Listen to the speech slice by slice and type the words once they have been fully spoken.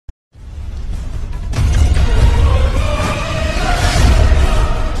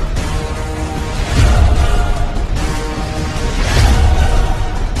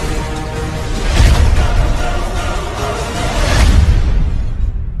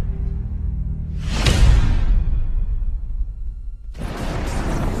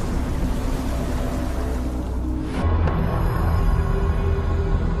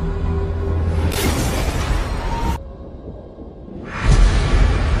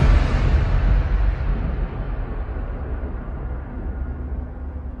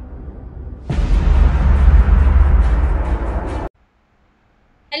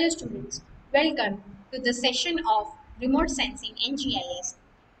Welcome to the session of remote sensing and GIS.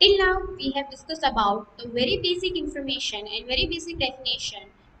 Till now, we have discussed about the very basic information and very basic definition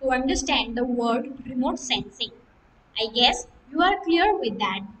to understand the word remote sensing. I guess you are clear with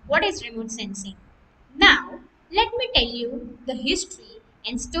that. What is remote sensing? Now, let me tell you the history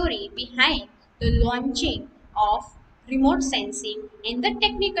and story behind the launching of remote sensing and the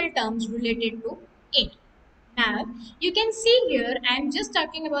technical terms related to it. Now, you can see here, I am just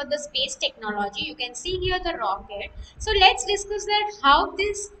talking about the space technology. You can see here the rocket. So, let's discuss that how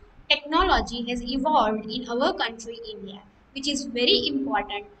this technology has evolved in our country, India, which is very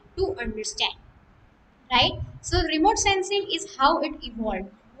important to understand, right? So remote sensing is how it evolved,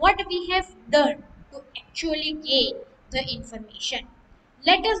 what we have done to actually gain the information.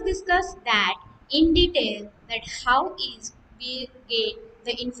 Let us discuss that in detail, that how is we gain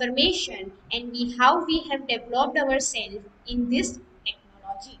the information and how we have developed ourselves in this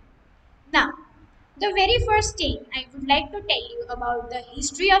technology. Now, the very first thing I would like to tell you about the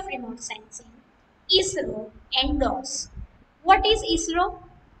history of remote sensing, ISRO and DOS. What is ISRO?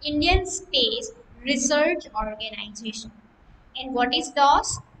 Indian Space Research Organization. And what is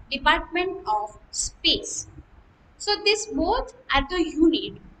DOS? Department of Space. So these both are the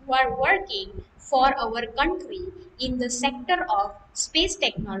unit who are working for our country in the sector of space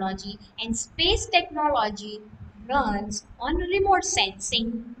technology, and space technology runs on remote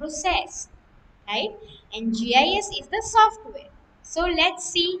sensing process, right? And GIS is the software. So let's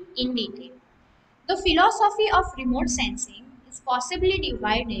see in detail. The philosophy of remote sensing is possibly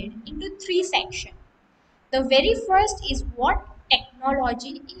divided into three sections. The very first is what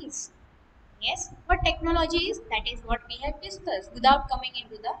technology is. Yes, what technology is, that is what we have discussed without coming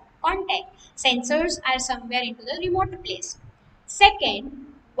into the context. Sensors are somewhere into the remote place. Second,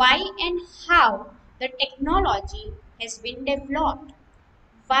 why and how the technology has been developed.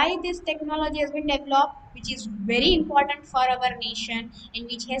 Why this technology has been developed, which is very important for our nation and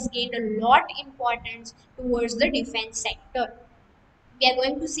which has gained a lot importance towards the defense sector. We are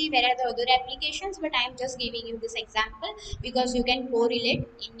going to see where are the other applications, but I am just giving you this example because you can correlate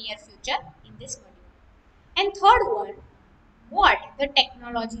in near future in this module. And third one, what the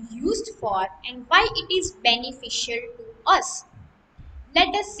technology used for and why it is beneficial to us.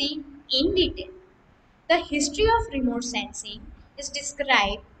 Let us see in detail. The history of remote sensing is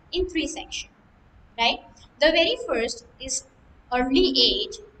described in three sections, right? The very first is early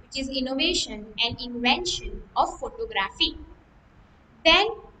age, which is innovation and invention of photography. Then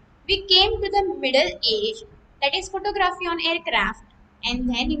we came to the middle age, that is photography on aircraft, and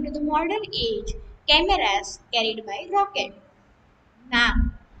then into the modern age, cameras carried by rocket. Now,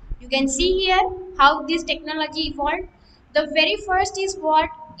 you can see here how this technology evolved. The very first is what?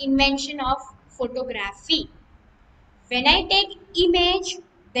 Invention of photography. When I take image,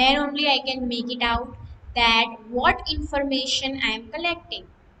 then only I can make it out that what information I am collecting,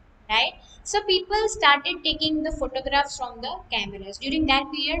 right? So people started taking the photographs from the cameras. During that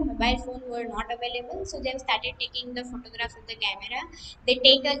period, mobile phones were not available, so they started taking the photographs with the camera. They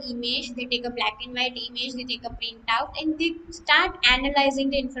take an image, they take a black and white image, they take a printout, and they start analyzing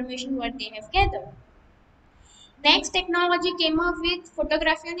the information what they have gathered. Next technology came up with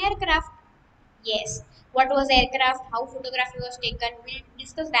photography on aircraft. Yes, what was aircraft, how photography was taken, we'll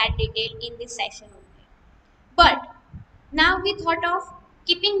discuss that detail in this session only. But now we thought of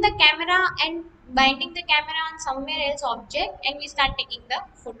keeping the camera and binding the camera on somewhere else object, and we start taking the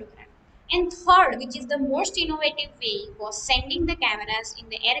photograph. And third, which is the most innovative way, was sending the cameras in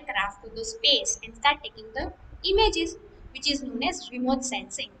the aircraft to the space and start taking the images, which is known as remote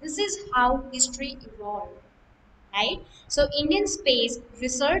sensing. This is how history evolved, right? So Indian Space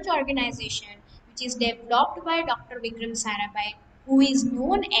Research Organization, which is developed by Dr. Vikram Sarabhai, who is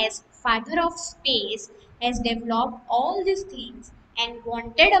known as father of space, has developed all these things and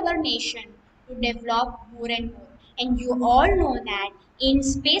wanted our nation to develop more and more. And you all know that in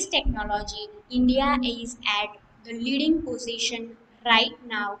space technology, India is at the leading position right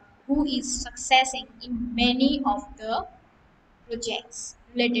now, who is successing in many of the projects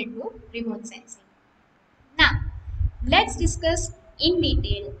related to remote sensing. Now, let's discuss in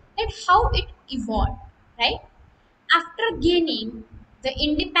detail that how it evolved, right? After gaining the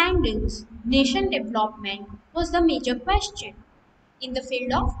independence, nation development was the major question in the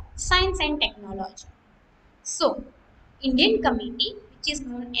field of science and technology. So, Indian committee, which is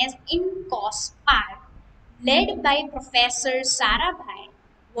known as INCOSPAR, led by Professor Sarabhai,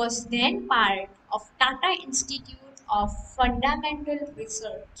 was then part of Tata Institute of Fundamental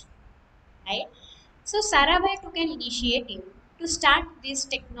Research, right? So Sarabhai took an initiative to start this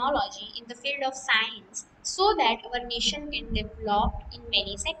technology in the field of science so that our nation can develop in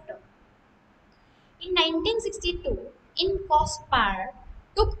many sectors. In 1962, INCOSPAR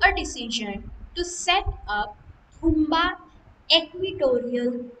took a decision to set up Thumba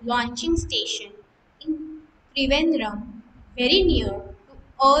Equatorial Launching Station in Trivandrum, very near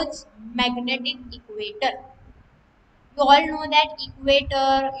to Earth's magnetic equator. You all know that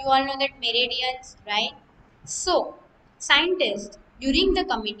equator, you all know that meridians, right? So, scientists during the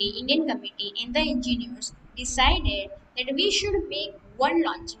committee, Indian committee, and the engineers decided that we should make one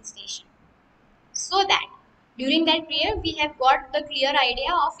launching station so that during that period we have got the clear idea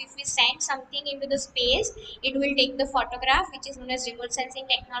of if we send something into the space, it will take the photograph, which is known as remote sensing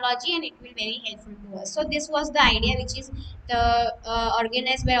technology, and it will very helpful to us. So this was the idea, which is the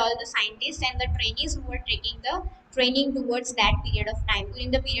organized by all the scientists and the trainees who were taking the training towards that period of time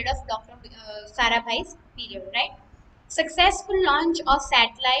during the period of Dr. Sarabhai's period, right? Successful launch of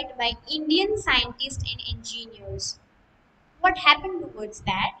satellite by Indian scientists and engineers. What happened towards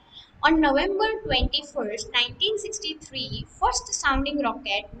that? On November 21st, 1963, first sounding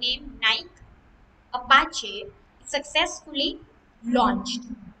rocket named Nike Apache successfully launched,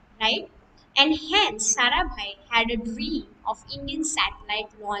 right? And hence Sarabhai had a dream of Indian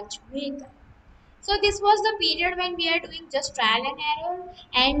satellite launch vehicle. So this was the period when we are doing just trial and error,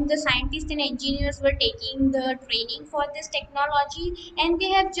 and the scientists and engineers were taking the training for this technology, and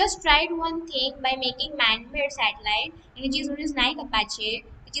they have just tried one thing by making man-made satellite, which is known as Nike Apache,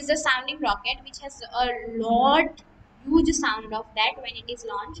 which is a sounding rocket which has a lot huge sound of that when it is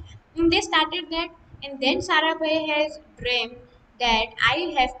launched. And they started that, and then Sarabhai has dreamed that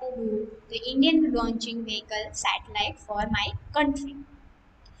I have to do the Indian launching vehicle satellite for my country.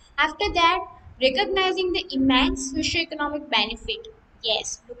 After that, recognizing the immense socio-economic benefit,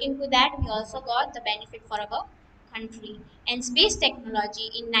 yes, looking to that, we also got the benefit for our country. And space technology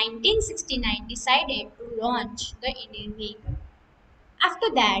in 1969 decided to launch the Indian vehicle.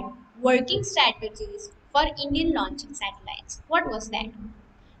 After that, working strategies for Indian launching satellites. What was that?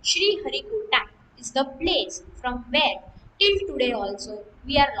 Sri Harikota is the place from where till today also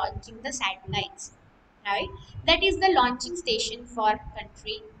we are launching the satellites, right? That is the launching station for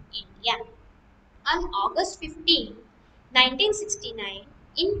country India. On August 15, 1969,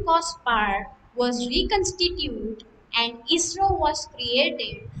 INCOSPAR was reconstituted and ISRO was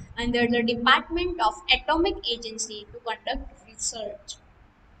created under the Department of Atomic Agency to conduct research,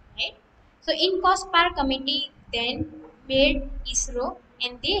 right? So INCOSPAR committee then made ISRO,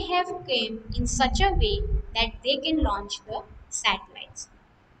 and they have came in such a way that they can launch the satellites.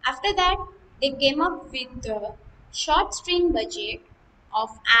 After that, they came up with the short string budget of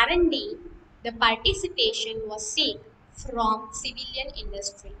R&D. The participation was sought from civilian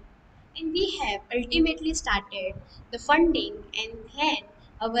industry. And we have ultimately started the funding, and then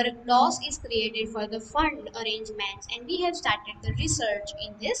our loss is created for the fund arrangements, and we have started the research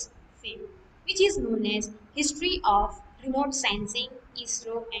in this field, which is known as history of remote sensing,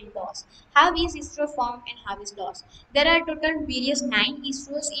 ISRO and DOS. How is ISRO formed and how is DOS? There are total various 9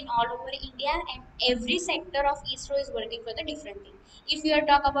 ISROs in all over India, and every sector of ISRO is working for the different thing. If you are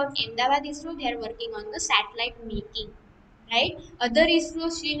talk about Ahmedabad ISRO, they are working on the satellite making, right? Other ISRO,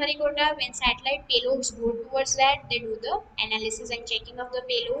 Sriharikota, when satellite payloads go towards that, they do the analysis and checking of the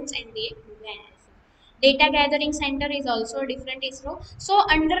payloads, and they do the analysis. Data gathering center is also a different ISRO. So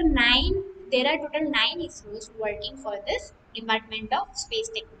under 9, there are total 9 ISROs working for this Department of Space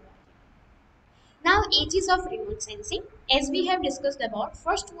Technology. Now, ages of remote sensing, as we have discussed about,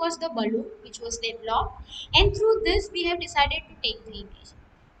 first was the balloon which was developed, and through this we have decided to take the image.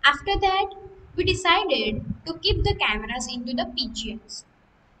 After that, we decided to keep the cameras into the pigeons.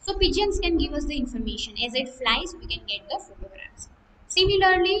 So pigeons can give us the information. As it flies, we can get the photographs.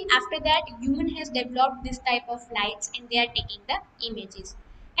 Similarly, after that, human has developed this type of lights, and they are taking the images.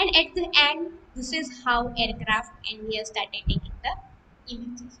 And at the end, this is how aircraft, and we have started taking the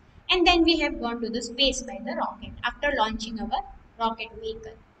images. And then we have gone to the space by the rocket after launching our rocket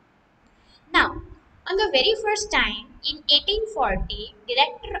vehicle. Now, on the very first time in 1840,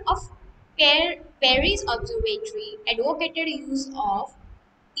 director of Paris Observatory advocated use of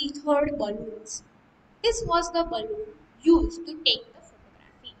tethered balloons. This was the balloon used to take the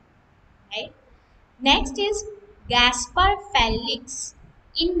photography, right? Next is Gaspar Felix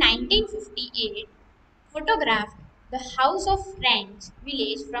in 1958 photographed the house of French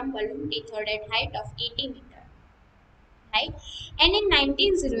village from balloon tethered at height of 80 meters, right? And in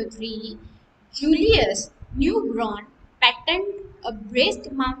 1903, Julius Newborn patented a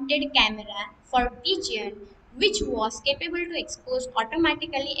breast-mounted camera for pigeon which was capable to expose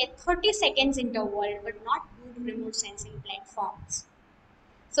automatically at 30 seconds interval but not good remote sensing platforms.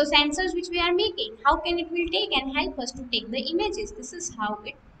 So sensors which we are making, how can it will take and help us to take the images? This is how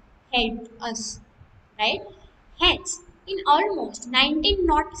it helped us. right? Hence, in almost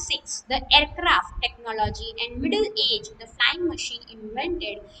 1906, the aircraft technology and Middle Age, the flying machine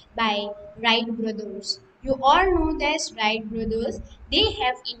invented by Wright brothers. You all know this, Wright brothers. They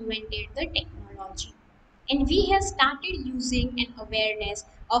have invented the technology, and we have started using an awareness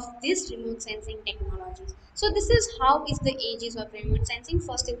of this remote sensing technologies. So this is how is the ages of remote sensing.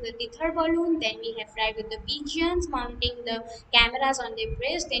 First is the tether balloon, then we have tried with the pigeons mounting the cameras on their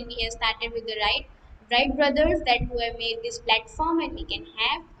breast, then we have started with the Wright brothers that who have made this platform, and we can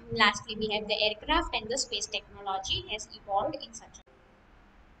have lastly we have the aircraft, and the space technology has evolved in such a.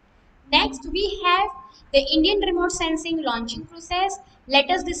 Next, we have the Indian remote sensing launching process. Let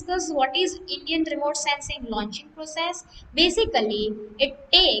us discuss what is Indian remote sensing launching process. Basically, it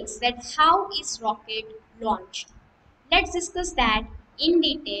takes that how is rocket launched. Let's discuss that in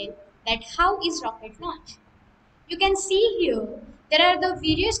detail, that how is rocket launched. You can see here there are the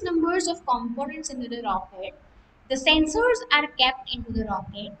various numbers of components in the rocket. The sensors are kept into the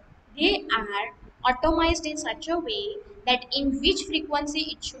rocket. They are automized in such a way that in which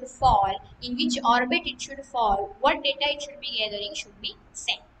frequency it should fall, in which orbit it should fall, what data it should be gathering should be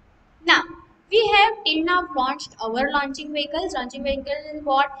sent. Now, we have till now launched our launching vehicles. Launching vehicles is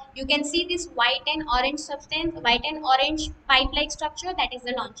what? You can see this white and orange substance, white and orange pipe-like structure, that is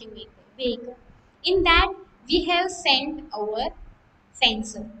the launching vehicle. In that, we have sent our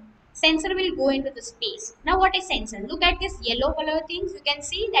sensor. Sensor will go into the space. Now, what is sensor? Look at this yellow color things. You can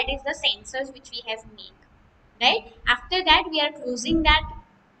see that is the sensors which we have made. Right? After that, we are closing that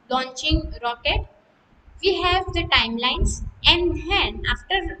launching rocket. We have the timelines, and then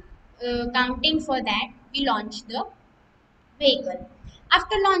after counting for that, we launch the vehicle.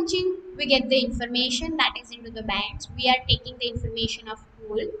 After launching, we get the information that is into the bands. We are taking the information of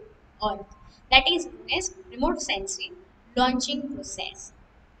whole earth, that is known as remote sensing launching process.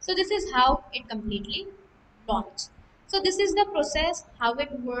 So this is how it completely launch. So this is the process, how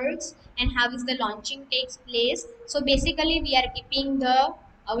it works, and how is the launching takes place. So basically we are keeping the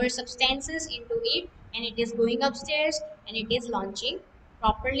our substances into it, and it is going upstairs and it is launching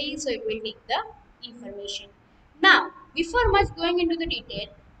properly, so it will take the information. Now, before much going into the detail,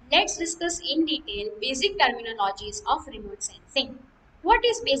 let's discuss in detail basic terminologies of remote sensing. What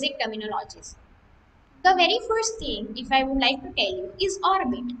is basic terminologies? The very first thing, if I would like to tell you, is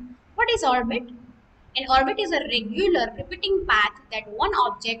orbit. What is orbit? An orbit is a regular repeating path that one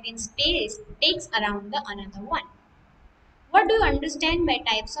object in space takes around the another one. What do you understand by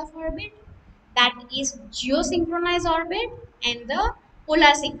types of orbit? That is geosynchronized orbit and the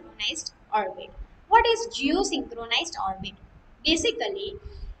polar synchronized orbit. What is geosynchronized orbit? Basically,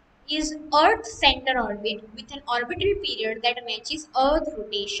 is Earth center orbit with an orbital period that matches Earth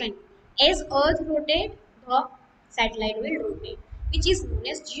rotation. As Earth rotates, the satellite will rotate, which is known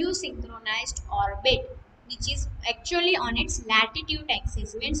as geosynchronized orbit, which is actually on its latitude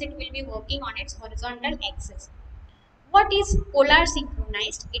axis, means it will be working on its horizontal axis. What is polar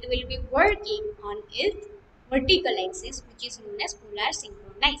synchronized? It will be working on its vertical axis, which is known as polar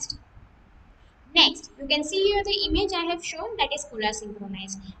synchronized. Next, you can see here the image I have shown, that is polar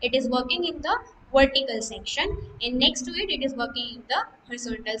synchronized. It is working in the vertical section, and next to it, it is working in the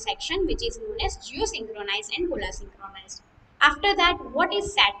horizontal section, which is known as geosynchronized and polar synchronized. After that, what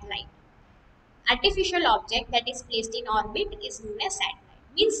is satellite? Artificial object that is placed in orbit is known as satellite.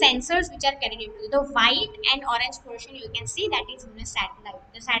 Means sensors which are carried into the white and orange portion, you can see that is known as satellite.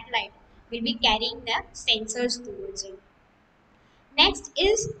 The satellite will be carrying the sensors towards it. Next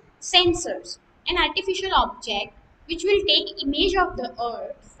is sensors, an artificial object which will take image of the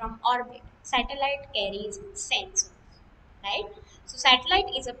earth from orbit. Satellite carries sensors, right? So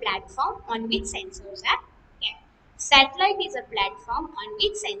satellite is a platform on which sensors are kept. Satellite is a platform on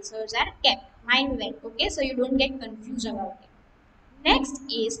which sensors are kept. Mind well, okay? So you don't get confused about it. Next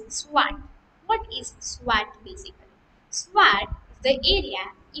is SWAT. What is SWAT basically? SWAT is the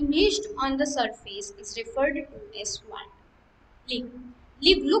area imaged on the surface is referred to as SWAT.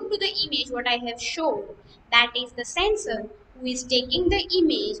 Leave. Look to the image what I have shown. That is the sensor who is taking the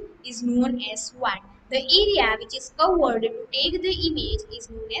image is known as SWAT. The area which is covered to take the image is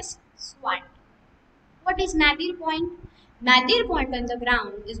known as SWAT. What is nadir point? Nadir point on the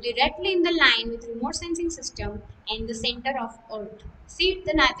ground is directly in the line with remote sensing system and the center of Earth. See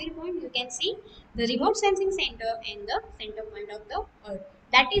the nadir point, you can see the remote sensing center and the center point of the Earth.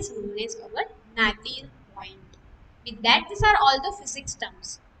 That is known as our nadir point. With that, these are all the physics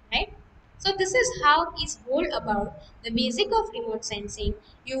terms, right? So this is how is whole about the basic of remote sensing.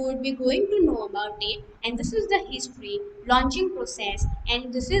 You would be going to know about it, and this is the history, launching process,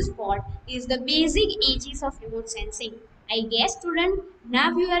 and this is what is the basic ages of remote sensing. I guess, student,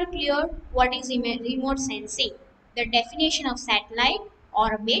 now you are clear what is remote sensing, the definition of satellite,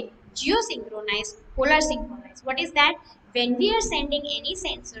 orbit, geosynchronized, polar synchronized. What is that? When we are sending any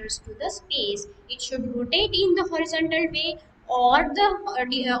sensors to the space, it should rotate in the horizontal way or or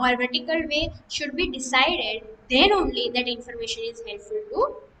vertical way should be decided. Then only that information is helpful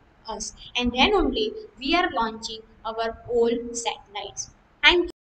to us, and then only we are launching our own satellites. Thank you.